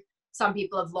know some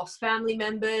people have lost family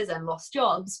members and lost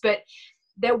jobs, but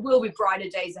there will be brighter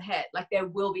days ahead. Like, there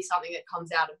will be something that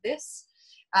comes out of this.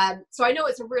 So I know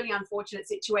it's a really unfortunate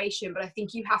situation, but I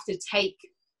think you have to take,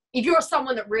 if you're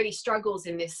someone that really struggles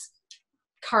in this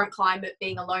current climate,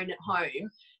 being alone at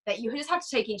home, that you just have to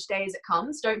take each day as it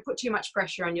comes. Don't put too much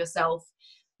pressure on yourself.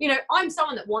 You know, I'm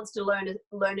someone that wants to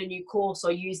learn a new course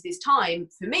or use this time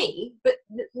for me, but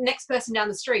the next person down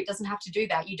the street doesn't have to do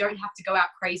that. You don't have to go out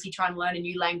crazy trying to learn a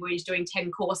new language, doing 10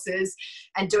 courses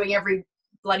and doing every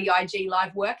bloody IG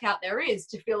live workout there is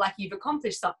to feel like you've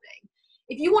accomplished something.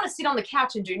 If you want to sit on the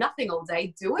couch and do nothing all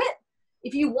day, do it.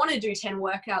 If you want to do 10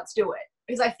 workouts, do it.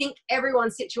 Because I think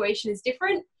everyone's situation is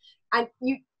different, and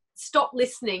you stop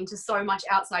listening to so much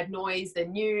outside noise, the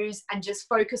news, and just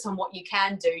focus on what you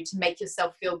can do to make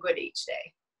yourself feel good each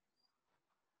day.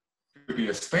 Could be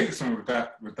a statesman with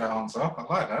that answer. I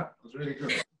like that. It was really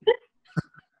good.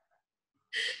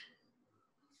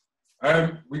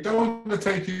 We don't want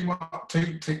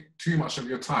to take too much of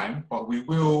your time, but we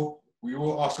will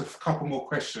ask a couple more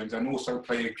questions and also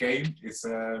play a game. It's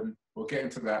we'll get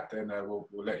into that, then we'll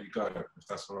let you go, if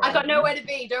that's all right. I got nowhere to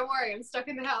be. Don't worry, I'm stuck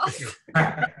in the house.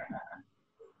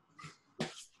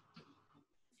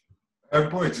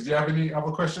 Boy, did you have any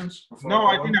other questions? No,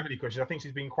 I didn't have any questions. I think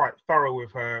she's been quite thorough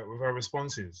with her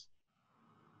responses.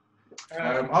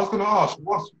 I was going to ask,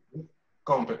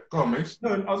 go on, Mace.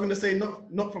 No, I was going to say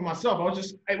not for myself.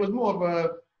 It was more of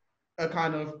a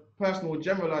kind of personal,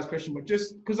 generalized question, but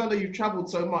just because I know you've traveled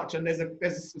so much, and there's a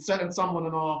certain someone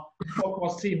on our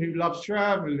podcast team who loves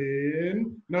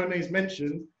traveling, no names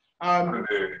mentioned. I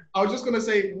was just going to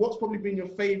say, what's probably been your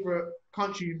favorite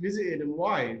country you visited and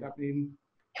why? I mean,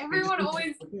 everyone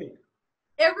always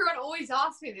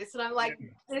asks me this, and I'm like,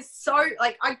 there's so,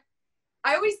 like, I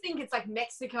always think it's like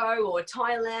Mexico or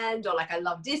Thailand, or like I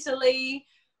loved Italy,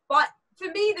 but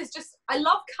for me, I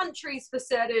love countries for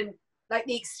certain, like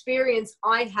the experience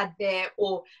I had there,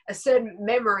 or a certain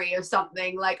memory of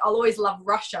something. Like, I'll always love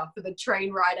Russia for the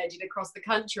train ride I did across the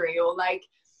country, or like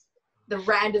the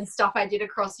random stuff I did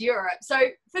across Europe. So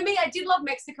for me, I did love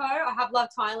Mexico. I have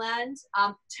loved Thailand.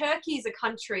 Turkey is a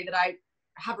country that I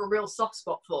have a real soft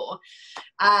spot for.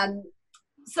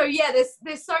 So yeah,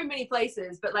 there's so many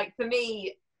places, but like for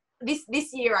me,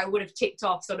 this year I would have ticked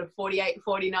off sort of 48,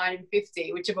 49 and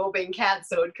 50, which have all been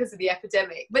cancelled because of the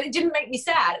epidemic, but it didn't make me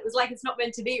sad. It was like, it's not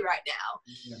meant to be right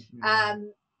now.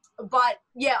 But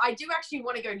yeah, I do actually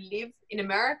want to go live in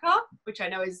America, which I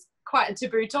know is quite a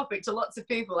taboo topic to lots of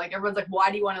people. Like, everyone's like, why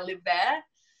do you want to live there?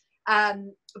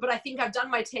 But I think I've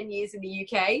done my 10 years in the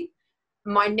UK.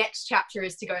 My next chapter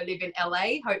is to go live in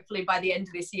LA, hopefully by the end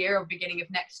of this year or beginning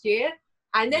of next year.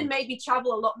 And then maybe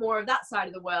travel a lot more of that side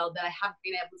of the world that I haven't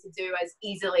been able to do as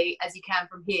easily as you can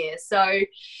from here. So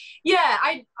yeah,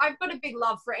 I've got a big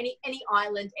love for any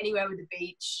island, anywhere with a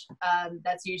beach.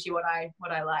 That's usually what I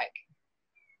like.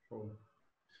 Cool.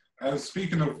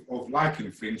 Speaking of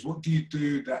liking things, what do you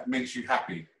do that makes you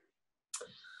happy?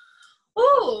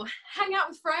 Oh, hang out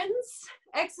with friends,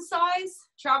 exercise,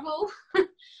 travel.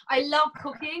 I love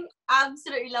cooking,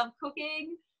 absolutely love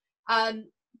cooking.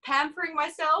 Pampering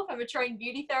myself. I'm a trained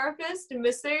beauty therapist and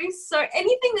masseuse. So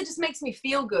anything that just makes me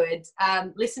feel good.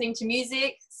 Listening to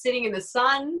music, sitting in the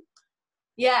sun.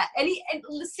 Yeah, any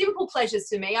simple pleasures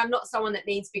to me. I'm not someone that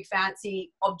needs big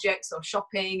fancy objects or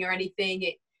shopping or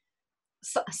anything.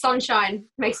 Sunshine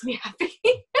makes me happy.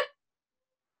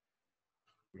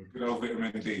 Good old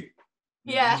vitamin D.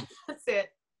 Yeah, that's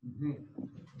it. Mm-hmm.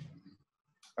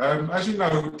 As you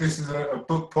know, this is a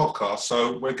book podcast,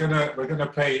 so we're gonna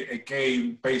play a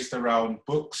game based around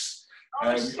books.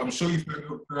 I'm sure you've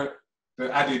heard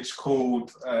the adage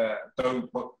called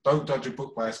 "Don't judge a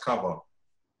book by its cover."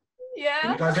 Yeah.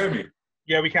 Can you guys hear me?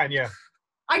 Yeah, we can. Yeah.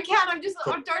 I can. I'm just.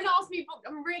 Don't ask me.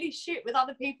 I'm really shit with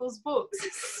other people's books.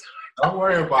 Don't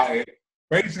worry about it.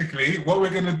 Basically, what we're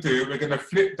going to do, we're going to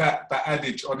flip that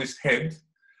adage on its head,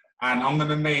 and I'm going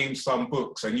to name some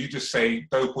books, and you just say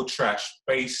dope or trash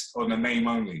based on the name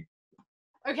only.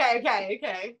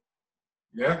 Okay.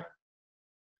 Yeah?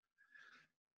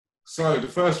 So, the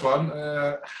first one,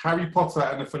 Harry Potter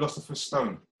and the Philosopher's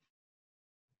Stone.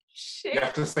 Shit. You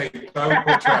have to say dope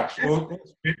or trash.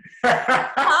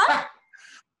 Huh?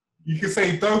 You can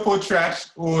say dope or trash,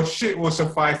 or shit will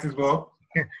suffice as well.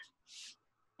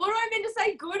 What do I mean to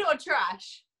say, good or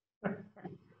trash?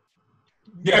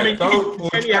 Yeah, I mean, dope or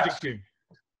any trash. adjective.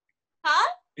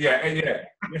 Yeah.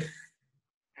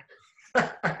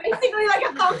 Basically like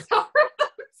a thumbs up.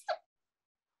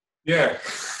 Yeah.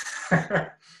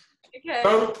 Okay.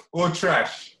 Dope or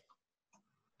trash?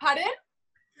 Pardon?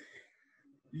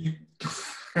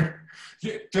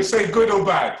 Just say good or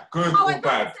bad. Good Oh, or I thought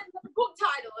bad. you said the book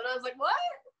title, and I was like, what?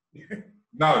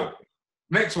 No.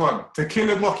 Next one. To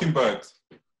Kill a Mockingbird.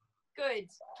 Good.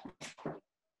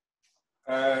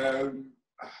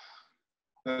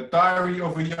 The Diary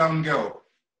of a Young Girl.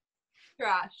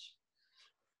 Trash.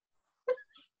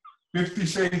 50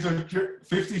 Shades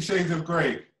of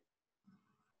Grey.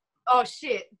 Oh,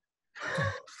 shit.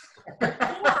 Boring.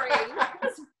 That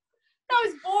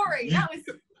was boring. That was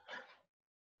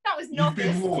You've been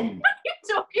novice. warned. What are you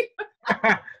talking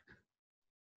about?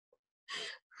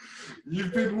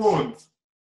 You've been warned.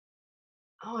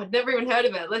 Oh, I've never even heard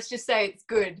of it. Let's just say it's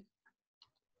good.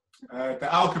 The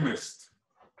Alchemist.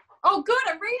 Oh, good.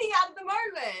 I'm reading at the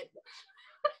moment.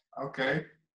 Okay.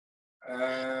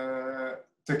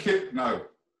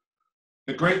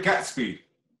 The Great Gatsby.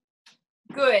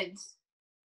 Good.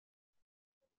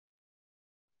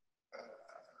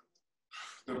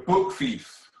 The Book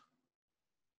Thief.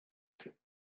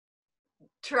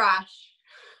 Trash.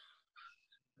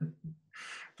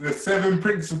 The 7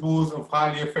 Principles of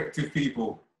Highly Effective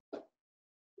People. I'm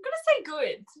going to say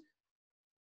good.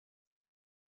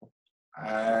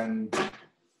 And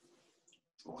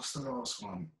what's the last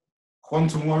one?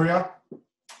 Quantum Warrior.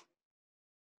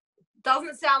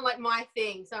 Doesn't sound like my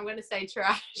thing, so I'm going to say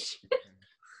trash.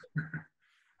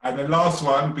 And the last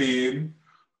one being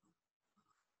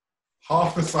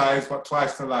Half the Size but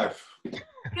Twice the Life. Good.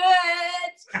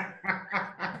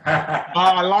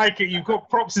 I like it. You've got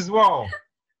props as well.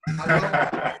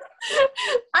 I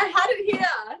had it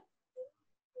here.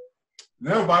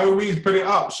 No, by all means, put it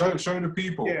up. Show the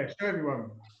people. Yeah, show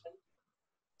everyone.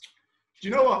 Do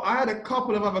you know what? I had a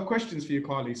couple of other questions for you,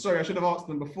 Carli. Sorry, I should have asked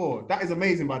them before. That is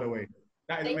amazing, by the way.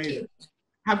 That is Thank amazing. you.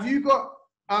 Have you got,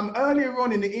 earlier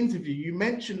on in the interview, you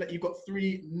mentioned that you've got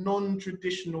 3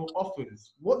 non-traditional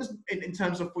offers. What does, in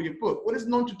terms of for your book, what does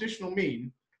non-traditional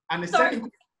mean? And the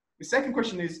second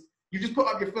question is, you just put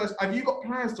up your first, have you got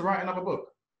plans to write another book?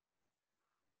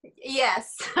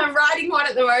 Yes, I'm writing one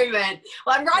at the moment.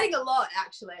 Well, I'm writing a lot,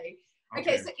 actually.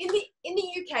 Okay, so in the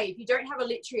UK, if you don't have a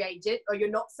literary agent, or you're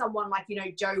not someone like,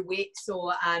 Joe Wicks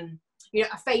or, a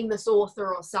famous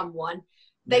author or someone,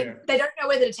 they don't know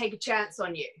whether to take a chance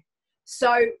on you.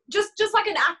 So just like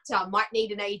an actor might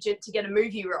need an agent to get a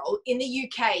movie role, in the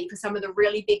UK, for some of the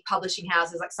really big publishing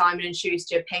houses like Simon &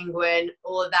 Schuster, Penguin,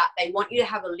 all of that, they want you to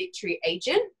have a literary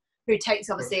agent who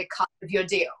takes obviously a cut of your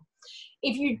deal.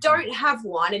 If you don't have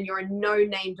one and you're a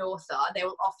no-named author, they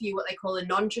will offer you what they call a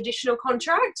non-traditional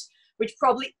contract, which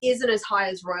probably isn't as high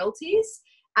as royalties.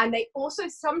 And they also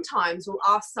sometimes will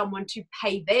ask someone to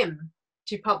pay them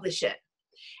to publish it.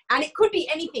 And it could be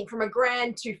anything from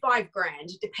 $1,000 to $5,000.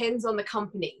 It depends on the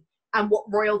company and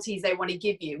what royalties they want to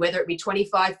give you, whether it be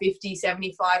 25, 50,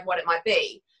 75, what it might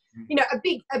be. A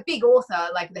big author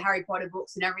like the Harry Potter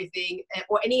books and everything,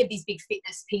 or any of these big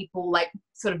fitness people, like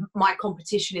sort of my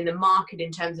competition in the market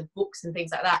in terms of books and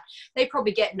things like that, they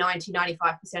probably get 90,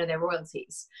 95% of their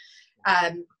royalties.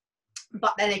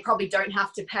 But then they probably don't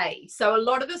have to pay. So a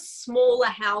lot of the smaller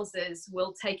houses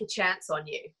will take a chance on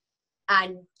you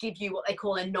and give you what they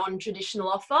call a non-traditional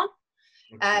offer.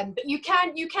 But you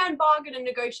can bargain and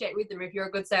negotiate with them if you're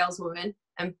a good saleswoman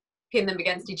and pin them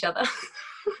against each other.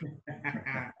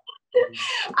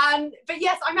 But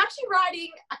yes, I'm actually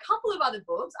writing a couple of other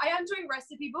books. I am doing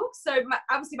recipe books. So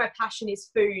obviously my passion is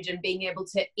food and being able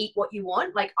to eat what you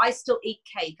want. Like I still eat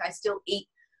cake. I still eat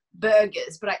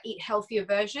burgers, but I eat healthier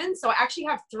versions. So I actually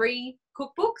have 3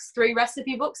 cookbooks, 3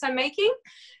 recipe books I'm making,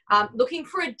 looking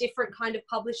for a different kind of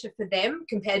publisher for them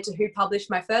compared to who published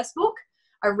my first book.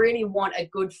 I really want a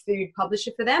good food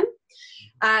publisher for them.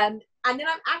 And then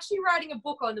I'm actually writing a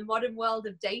book on the modern world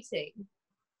of dating.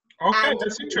 Okay,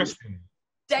 that's interesting.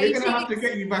 We're going to have to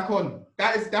get you back on.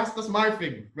 That's my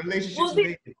thing, relationships and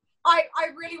dating. I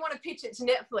really want to pitch it to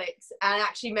Netflix and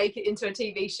actually make it into a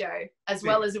TV show as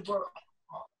well as a book.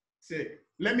 Sick.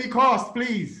 Let me cast,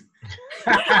 please. Oh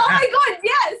my God,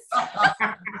 yes.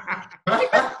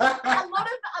 a lot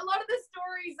of the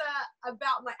stories are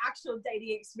about my actual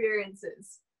dating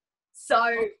experiences.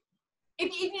 So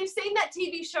if you've seen that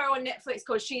TV show on Netflix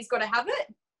called She's Gotta Have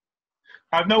It.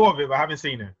 I know of it, but I haven't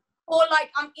seen it. Or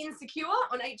like Insecure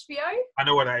on HBO. I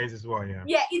know what that is as well, yeah.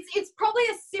 Yeah, it's probably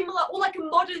a similar, or like a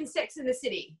modern Sex in the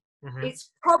City. Mm-hmm.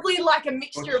 It's probably like a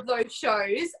mixture of those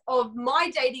shows of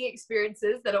my dating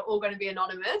experiences that are all going to be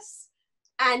anonymous,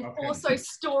 and also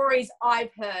stories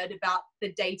I've heard about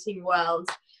the dating world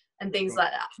and things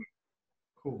like that.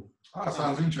 Cool. Oh, that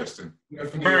sounds interesting.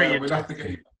 Very interesting. We'll have to get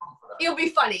you. It'll be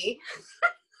funny.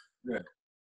 Yeah.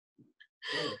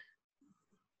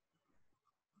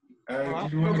 Do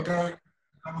you want to go?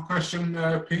 Have a question,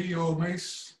 P or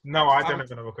Mace? No, I don't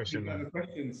have another question.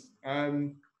 Questions.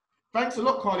 Thanks a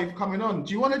lot, Carli, for coming on.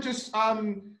 Do you want to just,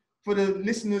 for the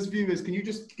listeners, viewers, can you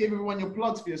just give everyone your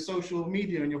plugs for your social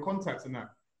media and your contacts and that?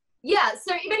 Yeah,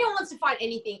 so if anyone wants to find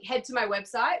anything, head to my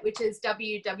website, which is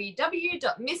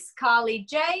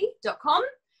www.misscarlijay.com.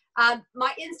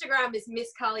 My Instagram is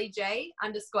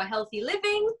misscarlijay_healthy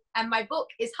living, and my book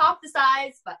is half the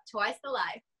size but twice the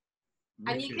life.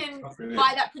 And you can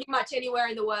buy that pretty much anywhere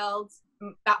in the world.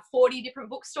 About 40 different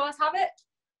bookstores have it.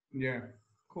 Yeah,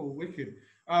 cool, wicked.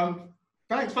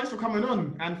 Thanks for coming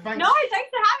on, and thanks. No, thanks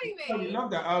for having me. I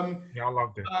love that. Yeah, I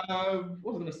loved it.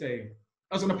 What was I gonna say?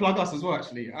 I was gonna plug us as well,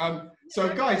 actually.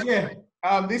 So guys,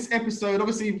 this episode,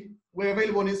 obviously, we're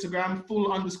available on Instagram,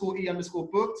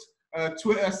 full_e_booked.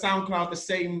 Twitter, SoundCloud,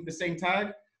 the same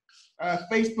tag.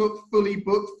 Facebook, fully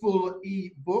booked, full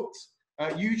E booked.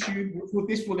 YouTube,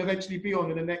 this will eventually be on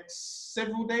in the next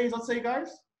several days, I'd say, guys.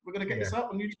 We're gonna get this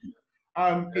up on YouTube.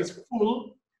 It's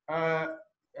full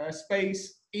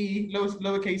space E,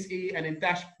 lowercase e, and then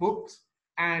dash booked.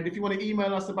 And if you want to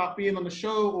email us about being on the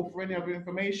show or for any other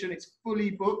information, it's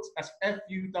fully booked. That's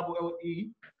FULLE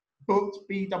booked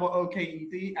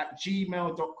BOOKED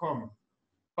 @gmail.com.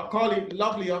 But Carli,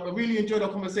 lovely. I really enjoyed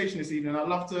our conversation this evening. I'd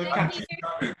love to catch you.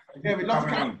 Yeah, we'd love to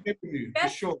catch up with you.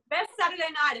 Best, for sure. Best Saturday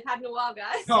night I've had in a while,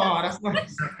 guys. Oh, that's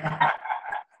nice.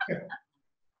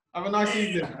 Have a nice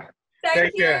evening.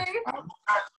 Thank you. Care.